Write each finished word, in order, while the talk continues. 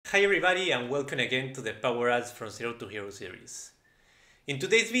Hi everybody and welcome again to the PowerApps from Zero to Hero series. In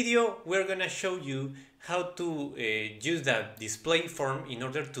today's video we're gonna show you how to use the display form in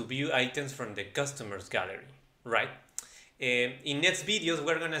order to view items from the customer's gallery, right? In next videos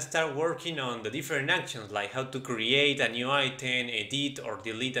we're gonna start working on the different actions like how to create a new item, edit or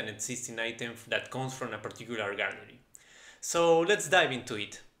delete an existing item that comes from a particular gallery. So let's dive into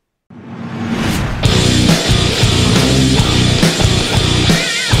it.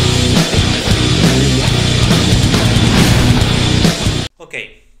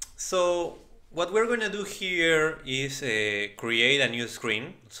 Okay, so what we're going to do here is create a new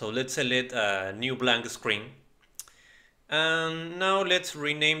screen. So let's select a new blank screen. And now let's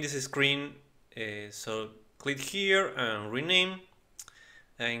rename this screen. So click here and rename.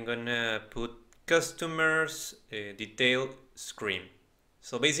 I'm going to put customers detail screen.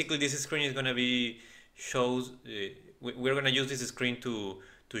 So basically this screen is going to be shows, we're going to use this screen to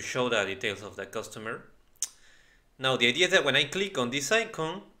show the details of the customer. Now the idea is that when I click on this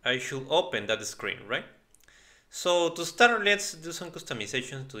icon, I should open that screen, right? So to start, let's do some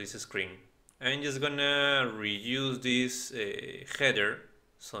customizations to this screen. I'm just gonna reuse this header.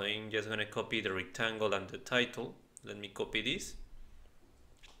 So I'm just gonna copy the rectangle and the title. Let me copy this.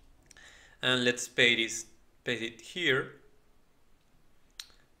 And let's paste it here.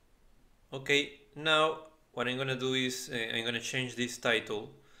 Okay, now what I'm gonna do is I'm gonna change this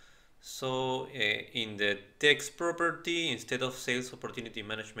title. So in the text property, instead of sales opportunity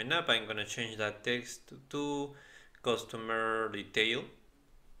management app, I'm going to change that text to customer detail.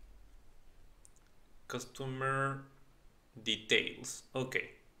 Customer details.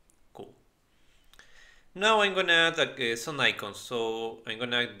 Okay, cool. Now I'm going to add some icons. So I'm going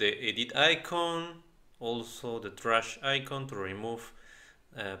to add the edit icon, also the trash icon to remove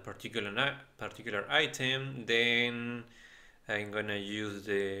a particular item. Then I'm gonna use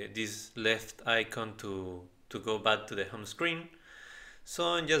this left icon to go back to the home screen.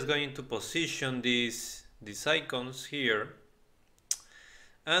 So I'm just going to position these icons here,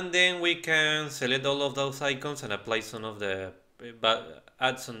 and then we can select all of those icons and apply some of the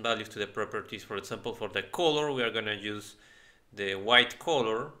add some values to the properties. For example, for the color, we are gonna use the white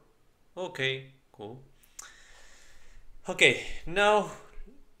color. Okay, cool. Okay, now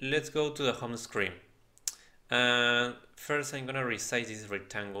let's go to the home screen. And first I'm gonna resize this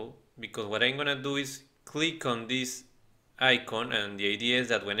rectangle, because what I'm gonna do is click on this icon, and the idea is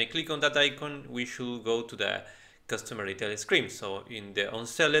that when I click on that icon we should go to the customer detail screen. So in the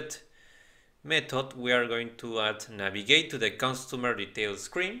onSelect method we are going to add navigate to the customer detail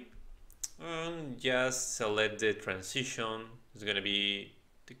screen and just select the transition. It's gonna be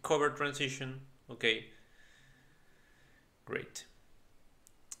the cover transition. Okay, great.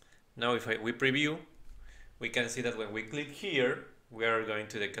 Now if we preview, we can see that when we click here, we are going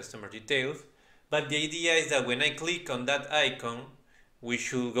to the customer details. But the idea is that when I click on that icon, we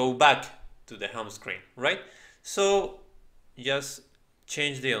should go back to the home screen, right? So just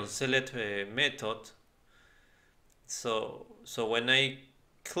change the onSelect method. So when I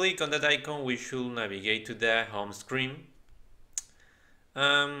click on that icon, we should navigate to the home screen.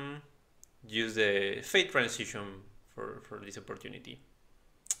 Use the fade transition for this opportunity.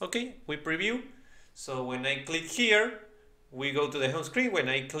 Okay, we preview. So when I click here, we go to the home screen. When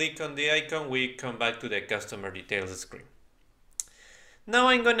I click on the icon, we come back to the customer details screen. Now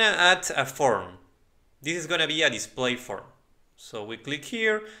I'm gonna add a form. This is gonna be a display form. So we click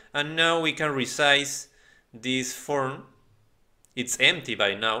here, and now we can resize this form. It's empty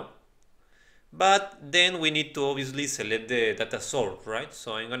by now, but then we need to obviously select the data source, right?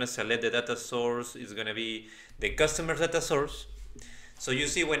 So I'm gonna select the data source. It's gonna be the customer data source. So you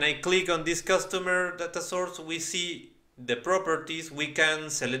see when I click on this customer data source, we see the properties. We can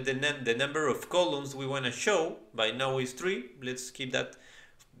select the number of columns we want to show. By now is 3. Let's keep that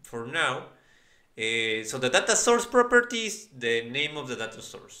for now. So the data source property is the name of the data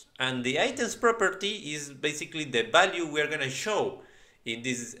source. And the items property is basically the value we're going to show in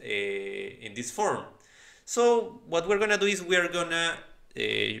this form. So what we're going to do is we're going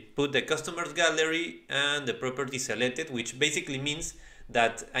to put the customer's gallery and the property selected, which basically means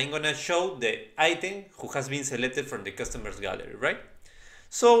that I'm gonna show the item who has been selected from the customer's gallery, right?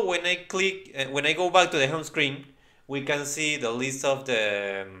 So when I click, when I go back to the home screen, we can see the list of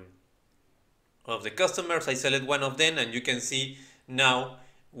the customers. I select one of them, and you can see now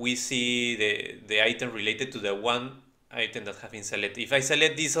we see the item related to the one item that has been selected. If I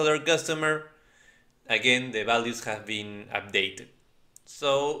select this other customer, again the values have been updated.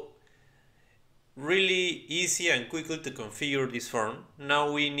 So really easy and quickly to configure this form. Now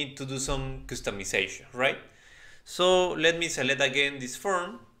we need to do some customization, right? So let me select again this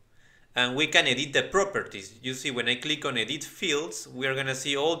form, and we can edit the properties. You see, when I click on edit fields, we are gonna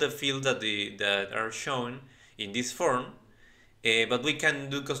see all the fields that are shown in this form, but we can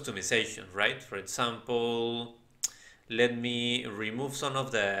do customization, right? For example, let me remove some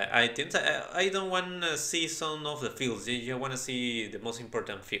of the items. I don't want to see some of the fields. You want to see the most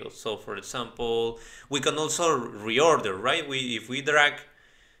important fields. So for example, we can also reorder, right? If we drag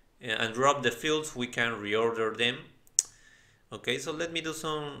and drop the fields, we can reorder them. Okay, so let me do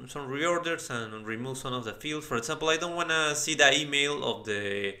some reorders and remove some of the fields. For example, I don't want to see the email of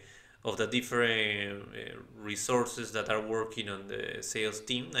the different resources that are working on the sales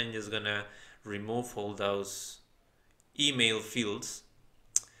team. I'm just gonna remove all those email fields,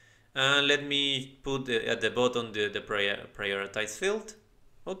 and let me put at the bottom the prioritize field.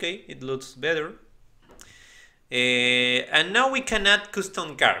 Okay, it looks better. And now we can add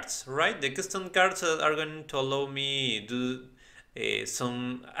custom cards, right? The custom cards are going to allow me to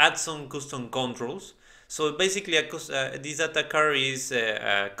add some custom controls. So basically this data card is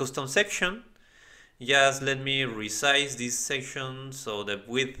a custom section. Just let me resize this section, so the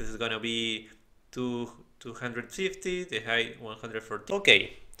width is gonna be 250, the height 140.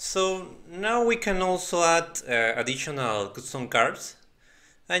 Okay, so now we can also add additional custom cards.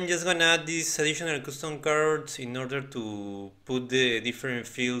 I'm just gonna add these additional custom cards in order to put the different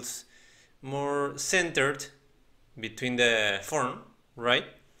fields more centered between the form, right?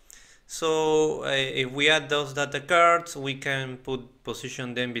 So if we add those data cards, we can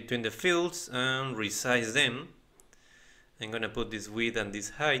position them between the fields and resize them. I'm gonna put this width and this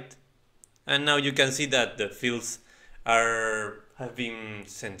height, and now you can see that the fields have been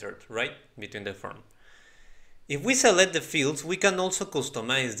centered, right, between the form. If we select the fields, we can also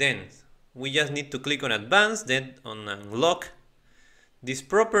customize them. We just need to click on Advanced, then on Unlock this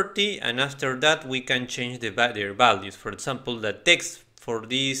property, and after that we can change their values. For example, the text for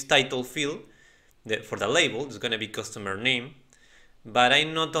this title field, for the label, is going to be customer name. But I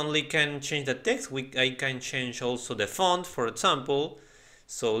not only can change the text, I can change also the font, for example.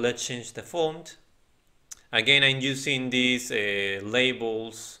 So let's change the font. Again, I'm using these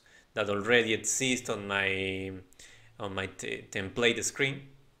labels that already exist on my template screen.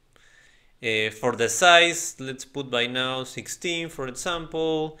 For the size, let's put by now 16, for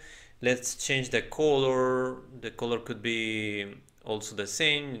example. Let's change the color. The color could be also the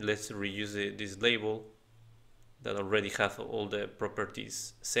same. Let's reuse this label that already have all the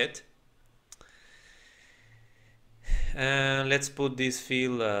properties set. And let's put this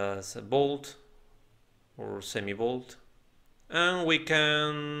field as a bold or semi-bold, and we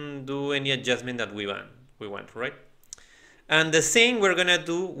can do any adjustment that we want, right? And the same we're gonna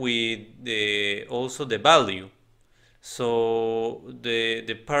do with also the value. So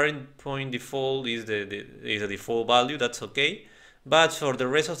the parent point default is a default value. That's okay. But for the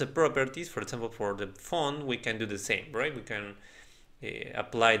rest of the properties, for example, for the font, we can do the same, right? We can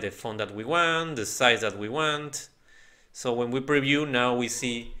apply the font that we want, the size that we want. So when we preview, now we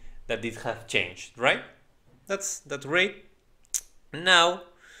see that it has changed, right? That's great. Now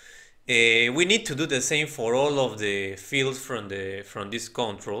we need to do the same for all of the fields from this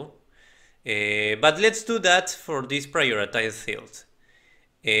control. But let's do that for this prioritized field.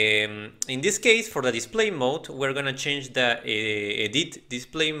 In this case, for the display mode, we're gonna change the edit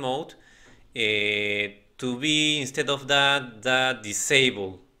display mode to be, instead of that, the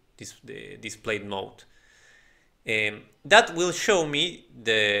disable displayed mode. That will show me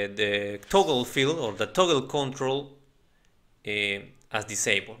the toggle field or the toggle control as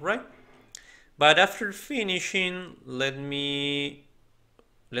disabled, right? But after finishing, let's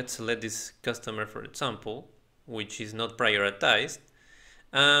select this customer, for example, which is not prioritized,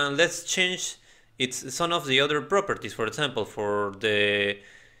 and let's change some of the other properties. For example, for the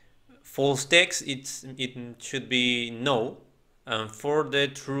false text, it should be no, and for the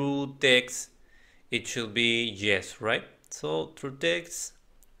true text, it should be yes, right? So true text,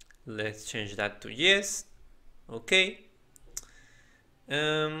 let's change that to yes. Okay.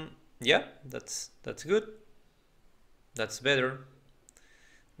 Yeah, that's good. That's better.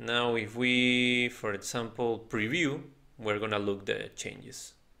 Now if we, for example, preview, we're gonna look the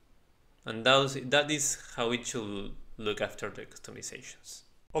changes, and that is how it should look after the customizations.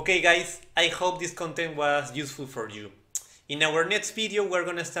 Okay guys, I hope this content was useful for you. In our next video, we're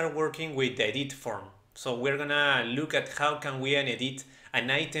gonna start working with the edit form. So we're gonna look at how can we edit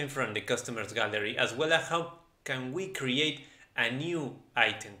an item from the customer's gallery, as well as how can we create a new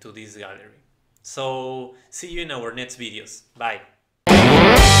item to this gallery. So see you in our next videos. Bye.